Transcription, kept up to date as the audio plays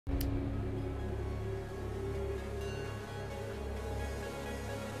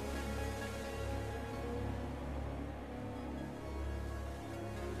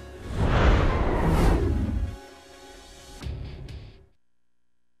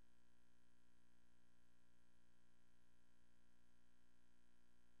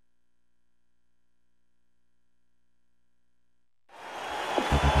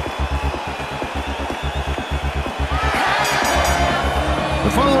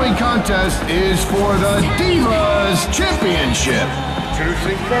following contest is for the Divas Championship.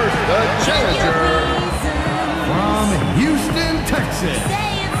 Introducing first, the challenger from Houston, Texas,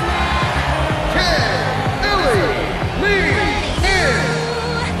 Kaitlyn.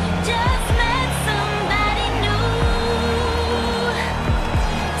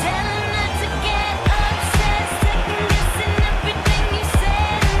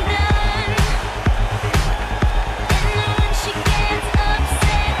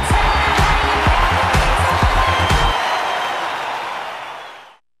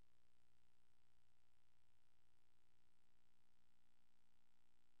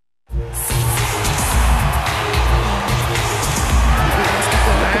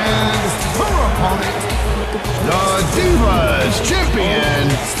 The Divas Champion,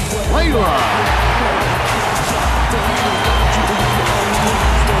 Layla.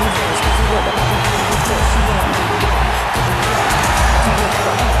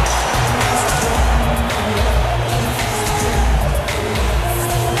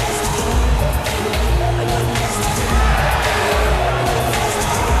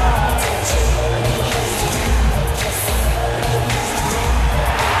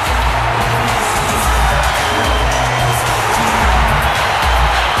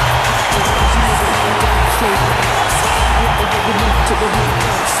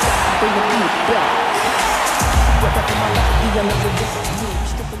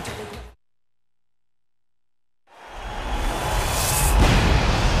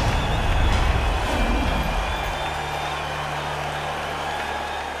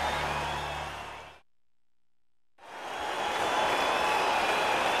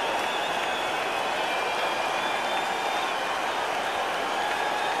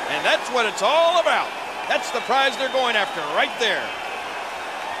 And that's what it's all about. That's the prize they're going after right there.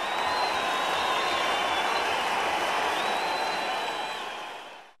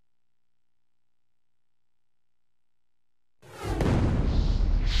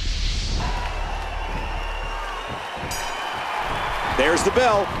 There's the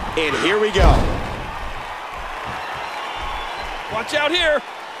bell, and here we go. Watch out here.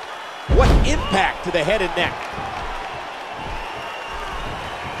 What impact to the head and neck.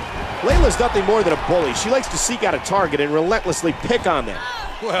 Layla's nothing more than a bully. She likes to seek out a target and relentlessly pick on them.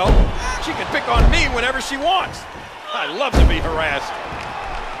 Well, she can pick on me whenever she wants. I love to be harassed.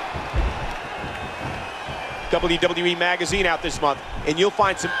 WWE Magazine out this month, and you'll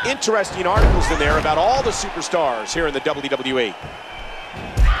find some interesting articles in there about all the superstars here in the WWE.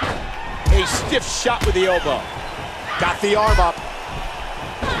 A stiff shot with the elbow. Got the arm up.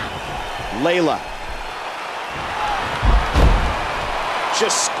 Layla.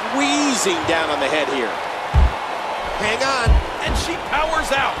 Just squeezing down on the head here. Hang on. And she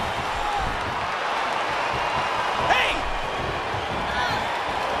powers out. Hey!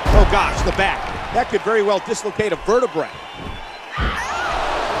 Oh gosh, the back. That could very well dislocate a vertebrae.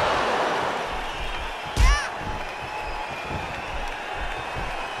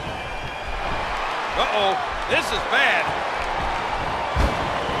 Uh-oh, this is bad.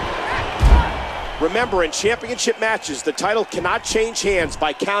 Remember, in championship matches, the title cannot change hands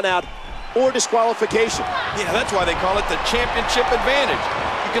by countout or disqualification. Yeah, that's why they call it the championship advantage.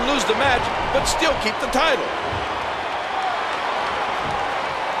 You can lose the match, but still keep the title.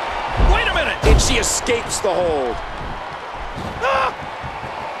 Wait a minute! And she escapes the hold. Ah!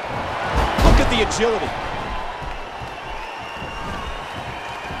 Look at the agility.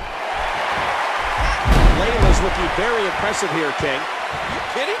 Layla's looking very impressive here, King. Are you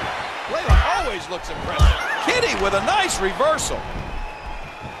kidding? Layla always looks impressive. Kitty with a nice reversal.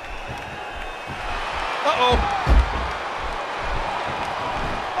 Uh-oh.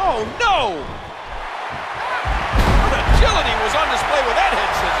 Oh, no! What agility was on display with that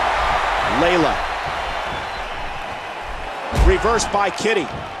head scissors. Layla. Reversed by Kitty.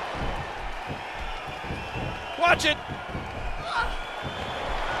 Watch it.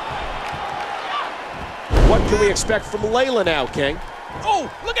 What can we expect from Layla now, King?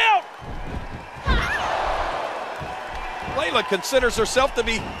 Oh, look out! Layla considers herself to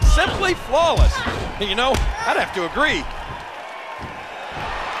be simply flawless. You know, I'd have to agree.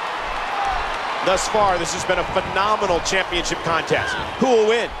 Thus far, this has been a phenomenal championship contest. Who will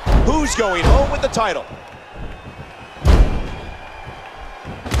win? Who's going home with the title?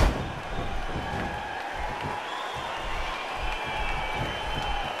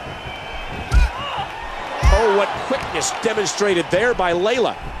 Oh, what quickness demonstrated there by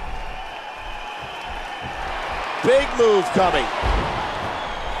Layla. Big move coming.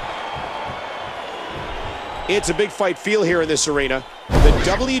 It's a big fight feel here in this arena. The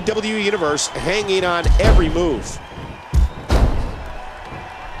WWE Universe hanging on every move.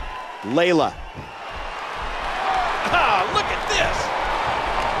 Layla. Ah, look at this.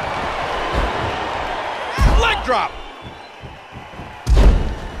 Leg drop.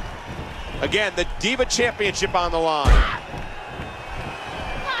 Again, the Diva Championship on the line.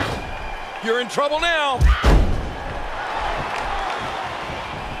 You're in trouble now.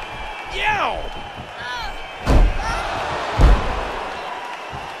 Yow!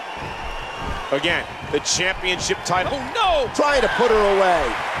 Again, the championship title. Oh, no! Trying to put her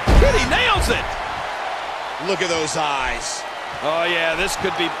away. Kitty nails it. Look at those eyes. Oh, yeah, this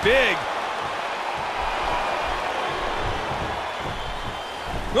could be big.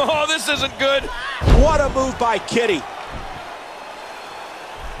 Oh, this isn't good. What a move by Kitty.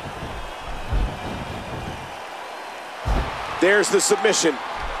 There's the submission.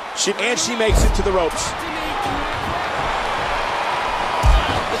 She makes it to the ropes.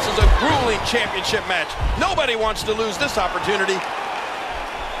 This is a grueling championship match. Nobody wants to lose this opportunity.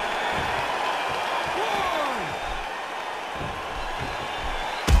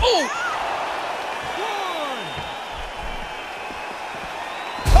 Oh!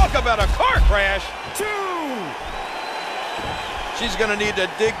 Talk about a car crash. 2. She's gonna need to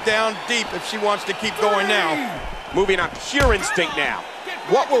dig down deep if she wants to keep going now. Moving on pure instinct now.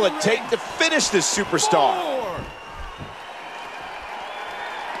 What will it take to finish this superstar?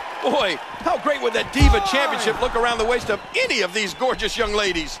 4. Boy, how great would that Diva Championship look around the waist of any of these gorgeous young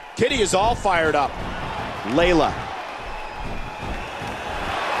ladies? Kitty is all fired up. Layla.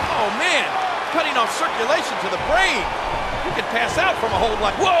 Oh, man, cutting off circulation to the brain. You could pass out from a hold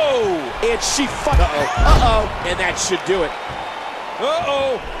like, whoa! And she Uh-oh. And that should do it.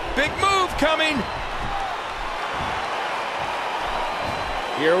 Uh-oh, big move coming.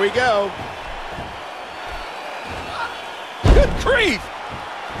 Here we go. Good grief!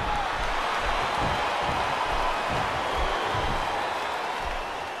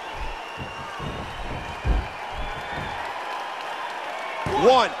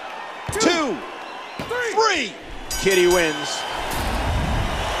 One, two, three. Kitty wins.